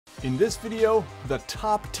In this video, the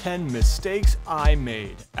top 10 mistakes I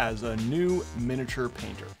made as a new miniature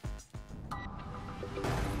painter.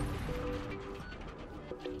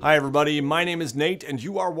 Hi everybody, my name is Nate and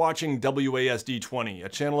you are watching WASD20, a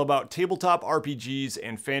channel about tabletop RPGs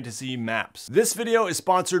and fantasy maps. This video is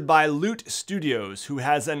sponsored by Loot Studios, who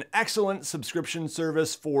has an excellent subscription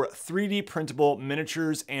service for 3D printable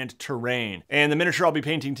miniatures and terrain. And the miniature I'll be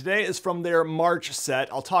painting today is from their March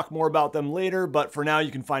set. I'll talk more about them later, but for now you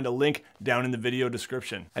can find a link down in the video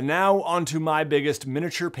description. And now onto my biggest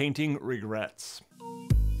miniature painting regrets.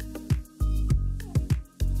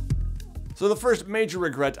 So the first major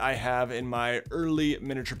regret I have in my early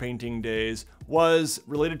miniature painting days was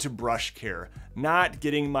related to brush care. Not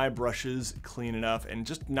getting my brushes clean enough and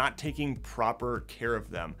just not taking proper care of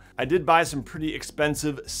them. I did buy some pretty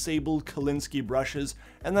expensive Sable Kolinsky brushes,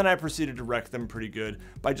 and then I proceeded to wreck them pretty good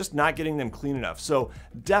by just not getting them clean enough. So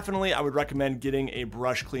definitely I would recommend getting a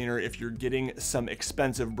brush cleaner if you're getting some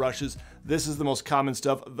expensive brushes. This is the most common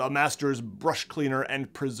stuff, the Masters Brush Cleaner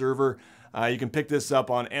and Preserver. You can pick this up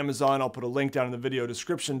on Amazon. I'll put a link down in the video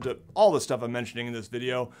description to all the stuff I'm mentioning in this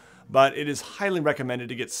video, but it is highly recommended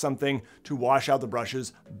to get something to wash out the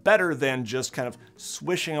brushes better than just kind of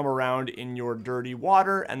swishing them around in your dirty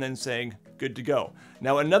water and then saying, good to go.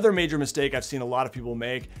 Now, another major mistake I've seen a lot of people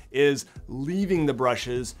make is leaving the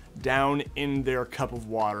brushes down in their cup of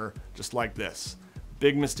water, just like this.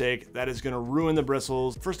 Big mistake. That is going to ruin the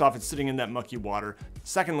bristles. First off, it's sitting in that mucky water.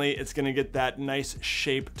 Secondly, it's going to get that nice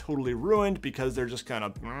shape totally ruined because they're just kind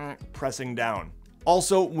of pressing down.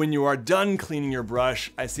 Also, when you are done cleaning your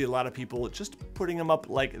brush, I see a lot of people just putting them up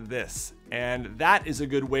like this. And that is a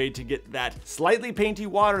good way to get that slightly painty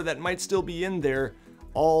water that might still be in there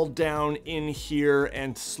all down in here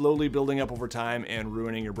and slowly building up over time and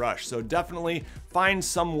ruining your brush. So definitely find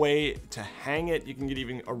some way to hang it. You can get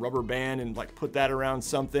even a rubber band and like put that around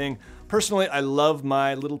something. Personally, I love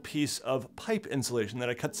my little piece of pipe insulation that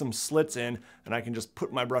I cut some slits in, and I can just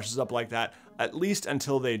put my brushes up like that, at least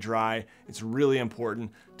until they dry. It's really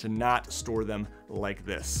important to not store them like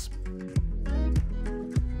this.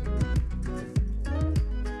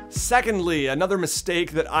 Secondly, another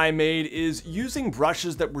mistake that I made is using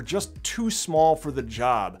brushes that were just too small for the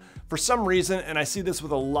job. For some reason, and I see this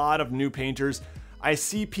with a lot of new painters, I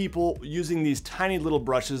see people using these tiny little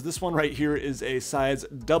brushes. This one right here is a size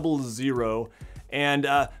 00,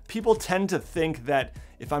 and people tend to think that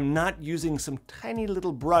if I'm not using some tiny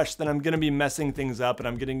little brush, then I'm gonna be messing things up and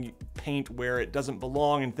I'm getting paint where it doesn't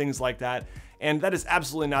belong and things like that. And that is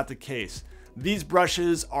absolutely not the case. These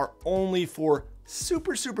brushes are only for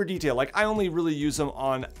super detail. Like I only really use them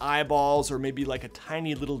on eyeballs or maybe like a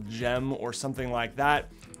tiny little gem or something like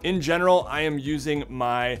that. In general, I am using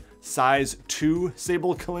my size 2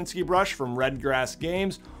 Sable Kolinsky brush from Redgrass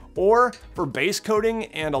Games, or for base coating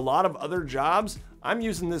and a lot of other jobs, I'm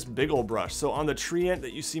using this big old brush. So on the treant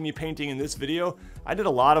that you see me painting in this video, I did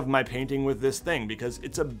a lot of my painting with this thing because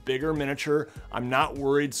it's a bigger miniature. I'm not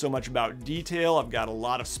worried so much about detail. I've got a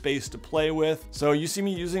lot of space to play with. So you see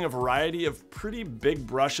me using a variety of pretty big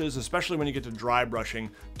brushes, especially when you get to dry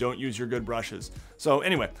brushing. Don't use your good brushes. So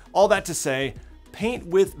anyway, all that to say, paint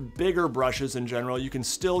with bigger brushes in general. You can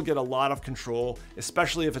still get a lot of control,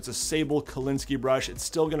 especially if it's a Sable Kolinsky brush. It's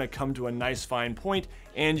still gonna come to a nice fine point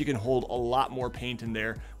and you can hold a lot more paint in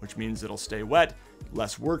there, which means it'll stay wet,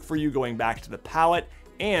 less work for you going back to the palette.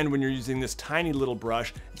 And when you're using this tiny little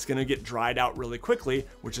brush, it's gonna get dried out really quickly,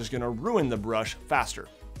 which is gonna ruin the brush faster.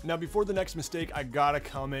 Now, before the next mistake, I gotta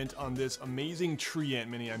comment on this amazing tree ant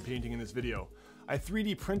mini I'm painting in this video. I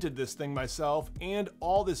 3D printed this thing myself and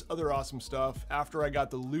all this other awesome stuff after I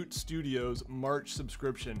got the Loot Studios March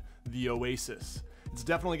subscription, the Oasis. It's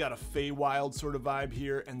definitely got a Feywild sort of vibe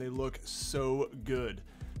here and they look so good.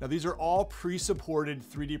 Now these are all pre-supported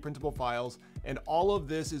 3D printable files and all of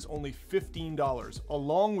this is only $15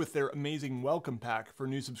 along with their amazing welcome pack for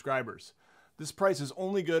new subscribers. This price is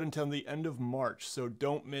only good until the end of March, so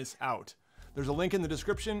don't miss out. There's a link in the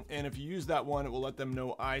description, and if you use that one, it will let them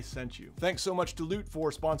know I sent you. Thanks so much to Loot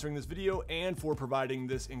for sponsoring this video and for providing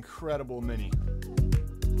this incredible mini.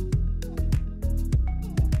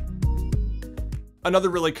 Another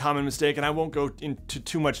really common mistake, and I won't go into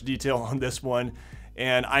too much detail on this one,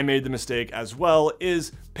 and I made the mistake as well,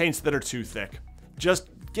 is paints that are too thick. Just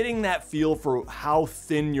getting that feel for how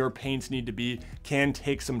thin your paints need to be can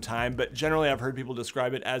take some time, but generally I've heard people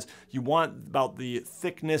describe it as you want about the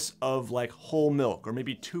thickness of like whole milk or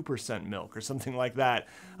maybe 2% milk or something like that.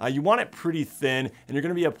 You want it pretty thin and you're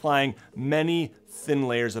gonna be applying many thin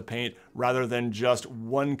layers of paint rather than just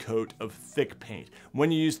one coat of thick paint.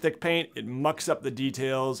 When you use thick paint, it mucks up the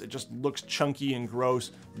details, it just looks chunky and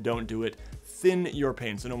gross. Don't do it. thin your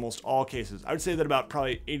paints in almost all cases. I would say that about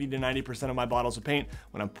probably 80 to 90% of my bottles of paint,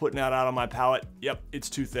 when I'm putting that out on my palette, yep,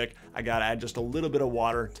 it's too thick. I gotta add just a little bit of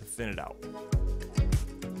water to thin it out.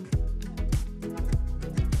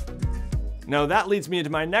 Now that leads me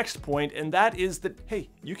into my next point, and that is that, hey,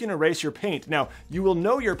 you can erase your paint. Now, you will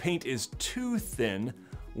know your paint is too thin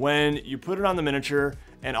when you put it on the miniature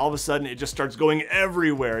and all of a sudden it just starts going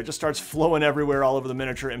everywhere. It just starts flowing everywhere all over the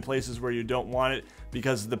miniature in places where you don't want it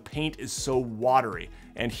because the paint is so watery.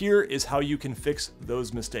 And here is how you can fix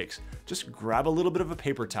those mistakes. Just grab a little bit of a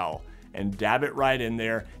paper towel and dab it right in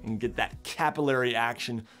there and get that capillary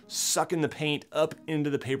action, sucking the paint up into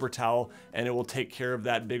the paper towel, and it will take care of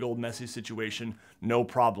that big old messy situation, no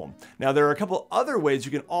problem. Now there are a couple other ways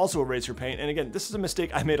you can also erase your paint, and again, this is a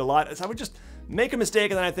mistake I made a lot, is I would just make a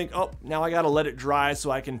mistake and then I think, oh, now I gotta let it dry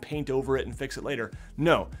so I can paint over it and fix it later.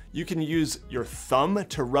 No, you can use your thumb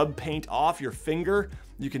to rub paint off your finger.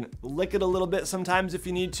 You can lick it a little bit sometimes if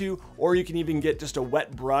you need to, or you can even get just a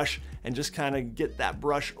wet brush and just kind of get that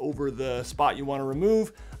brush over the spot you want to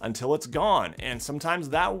remove until it's gone. And sometimes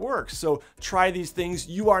that works. So try these things.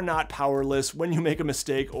 You are not powerless when you make a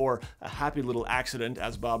mistake or a happy little accident,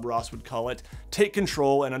 as Bob Ross would call it. Take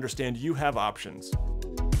control and understand you have options.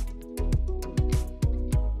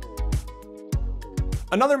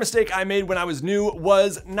 Another mistake I made when I was new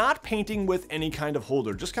was not painting with any kind of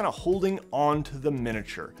holder, just kind of holding onto the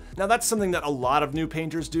miniature. Now that's something that a lot of new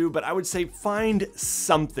painters do, but I would say find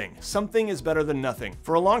something. Something is better than nothing.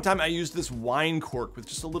 For a long time I used this wine cork with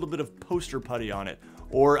just a little bit of poster putty on it,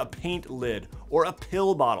 or a paint lid, or a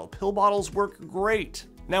pill bottle. Pill bottles work great.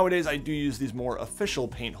 Nowadays I do use these more official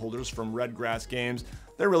paint holders from Redgrass Games.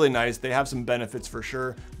 They're really nice, they have some benefits for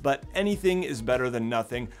sure, but anything is better than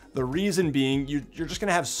nothing. The reason being, you're just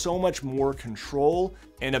gonna have so much more control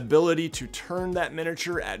and ability to turn that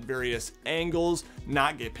miniature at various angles,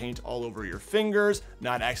 not get paint all over your fingers,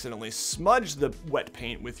 not accidentally smudge the wet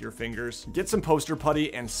paint with your fingers. Get some poster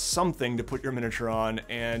putty and something to put your miniature on,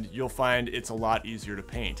 and you'll find it's a lot easier to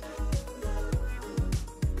paint.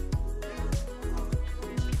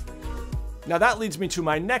 Now that leads me to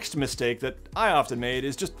my next mistake that I often made,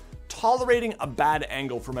 is just tolerating a bad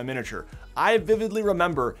angle for my miniature. I vividly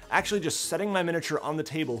remember actually just setting my miniature on the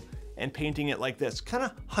table and painting it like this, kind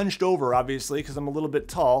of hunched over obviously because I'm a little bit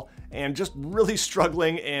tall, and just really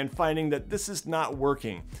struggling and finding that this is not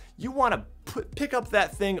working. You want to pick up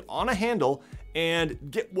that thing on a handle and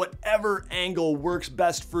get whatever angle works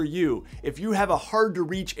best for you. If you have a hard to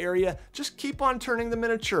reach area, just keep on turning the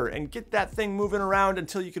miniature and get that thing moving around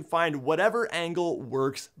until you can find whatever angle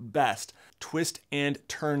works best. Twist and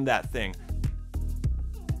turn that thing.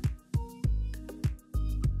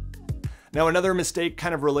 Now another mistake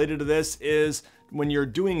kind of related to this is when you're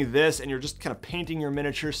doing this and you're just kind of painting your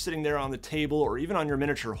miniature sitting there on the table or even on your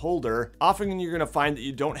miniature holder, often you're gonna find that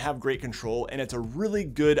you don't have great control, and it's a really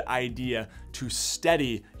good idea to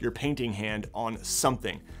steady your painting hand on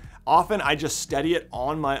something. Often I just steady it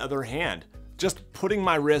on my other hand. Just putting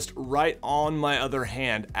my wrist right on my other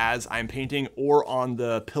hand as I'm painting, or on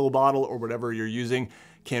the pill bottle or whatever you're using,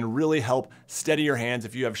 can really help steady your hands.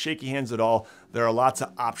 If you have shaky hands at all, there are lots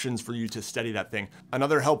of options for you to steady that thing.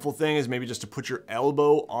 Another helpful thing is maybe just to put your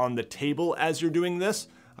elbow on the table as you're doing this,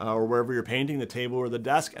 or wherever you're painting, the table or the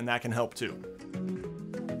desk, and that can help too.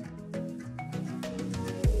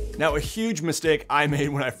 Now, a huge mistake I made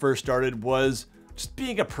when I first started was just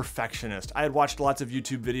being a perfectionist. I had watched lots of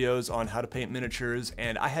YouTube videos on how to paint miniatures,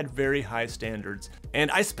 and I had very high standards.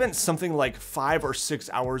 And I spent something like 5 or 6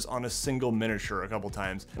 hours on a single miniature a couple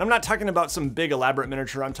times. And I'm not talking about some big elaborate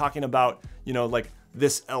miniature, I'm talking about, you know, like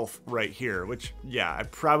this elf right here, which, yeah, I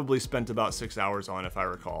probably spent about 6 hours on if I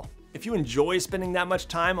recall. If you enjoy spending that much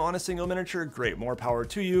time on a single miniature, great, more power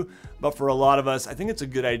to you. But for a lot of us, I think it's a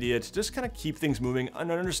good idea to just kind of keep things moving and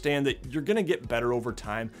understand that you're gonna get better over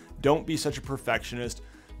time. Don't be such a perfectionist.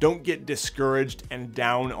 Don't get discouraged and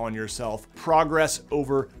down on yourself. Progress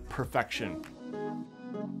over perfection.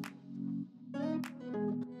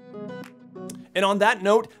 And on that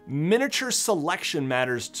note, miniature selection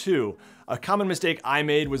matters too. A common mistake I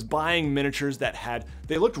made was buying miniatures that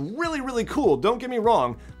they looked really, really cool, don't get me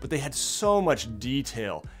wrong, but they had so much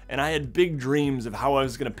detail. And I had big dreams of how I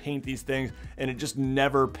was gonna paint these things, and it just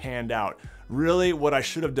never panned out. Really, what I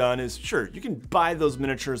should have done is, sure, you can buy those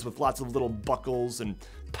miniatures with lots of little buckles and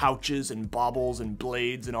pouches and baubles and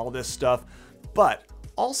blades and all this stuff, but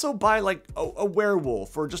also buy like a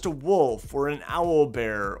werewolf, or just a wolf, or an owl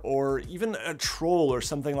bear, or even a troll or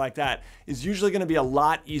something like that is usually going to be a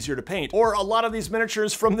lot easier to paint. Or a lot of these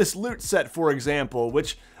miniatures from this loot set, for example,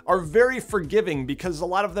 which are very forgiving because a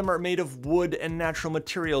lot of them are made of wood and natural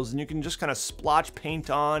materials, and you can just kind of splotch paint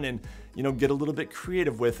on and you know, get a little bit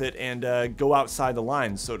creative with it and go outside the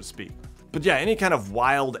lines, so to speak. But yeah, any kind of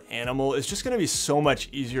wild animal is just going to be so much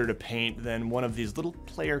easier to paint than one of these little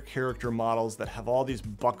player character models that have all these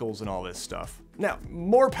buckles and all this stuff. Now,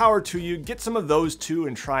 more power to you, get some of those too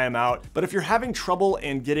and try them out. But if you're having trouble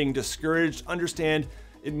and getting discouraged, understand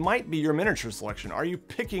it might be your miniature selection. Are you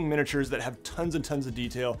picking miniatures that have tons and tons of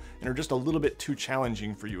detail and are just a little bit too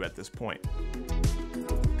challenging for you at this point?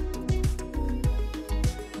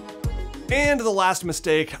 And the last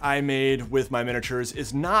mistake I made with my miniatures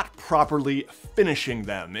is not properly finishing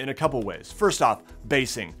them in a couple ways. First off,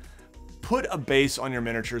 basing. Put a base on your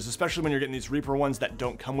miniatures, especially when you're getting these Reaper ones that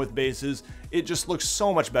don't come with bases. It just looks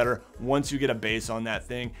so much better once you get a base on that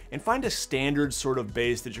thing, and find a standard sort of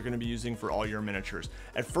base that you're going to be using for all your miniatures.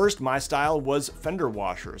 At first, my style was fender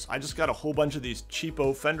washers. I just got a whole bunch of these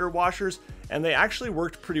cheapo fender washers, and they actually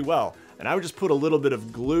worked pretty well. And I would just put a little bit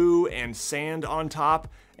of glue and sand on top,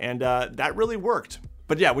 and that really worked.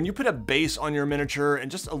 But yeah, when you put a base on your miniature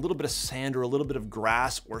and just a little bit of sand or a little bit of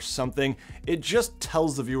grass or something, it just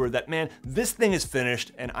tells the viewer that, man, this thing is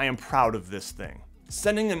finished and I am proud of this thing.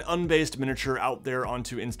 Sending an unbased miniature out there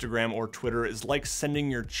onto Instagram or Twitter is like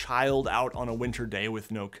sending your child out on a winter day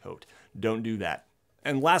with no coat. Don't do that.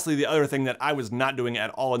 And lastly, the other thing that I was not doing at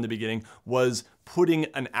all in the beginning was putting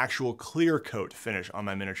an actual clear coat finish on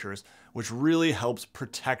my miniatures, which really helps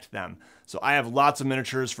protect them. So I have lots of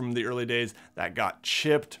miniatures from the early days that got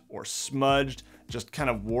chipped or smudged, just kind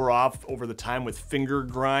of wore off over the time with finger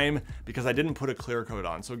grime because I didn't put a clear coat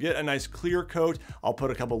on. So get a nice clear coat. I'll put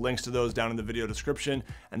a couple links to those down in the video description,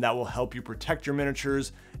 and that will help you protect your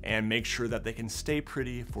miniatures and make sure that they can stay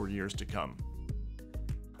pretty for years to come.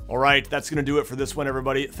 All right, that's gonna do it for this one,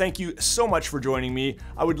 everybody. Thank you so much for joining me.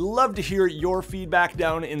 I would love to hear your feedback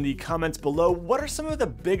down in the comments below. What are some of the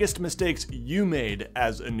biggest mistakes you made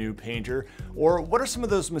as a new painter? Or what are some of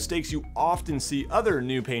those mistakes you often see other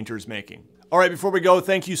new painters making? All right, before we go,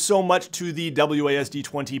 thank you so much to the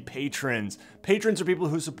WASD20 patrons. Patrons are people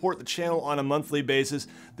who support the channel on a monthly basis.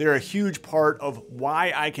 They're a huge part of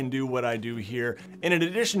why I can do what I do here. And in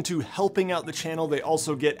addition to helping out the channel, they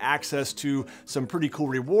also get access to some pretty cool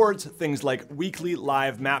rewards, things like weekly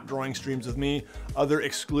live map drawing streams with me, other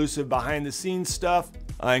exclusive behind the scenes stuff,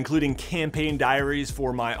 including campaign diaries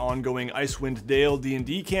for my ongoing Icewind Dale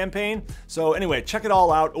D&D campaign. So anyway, check it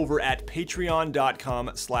all out over at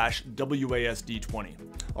patreon.com/WASD20.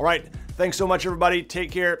 All right, thanks so much, everybody.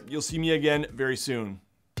 Take care. You'll see me again very soon.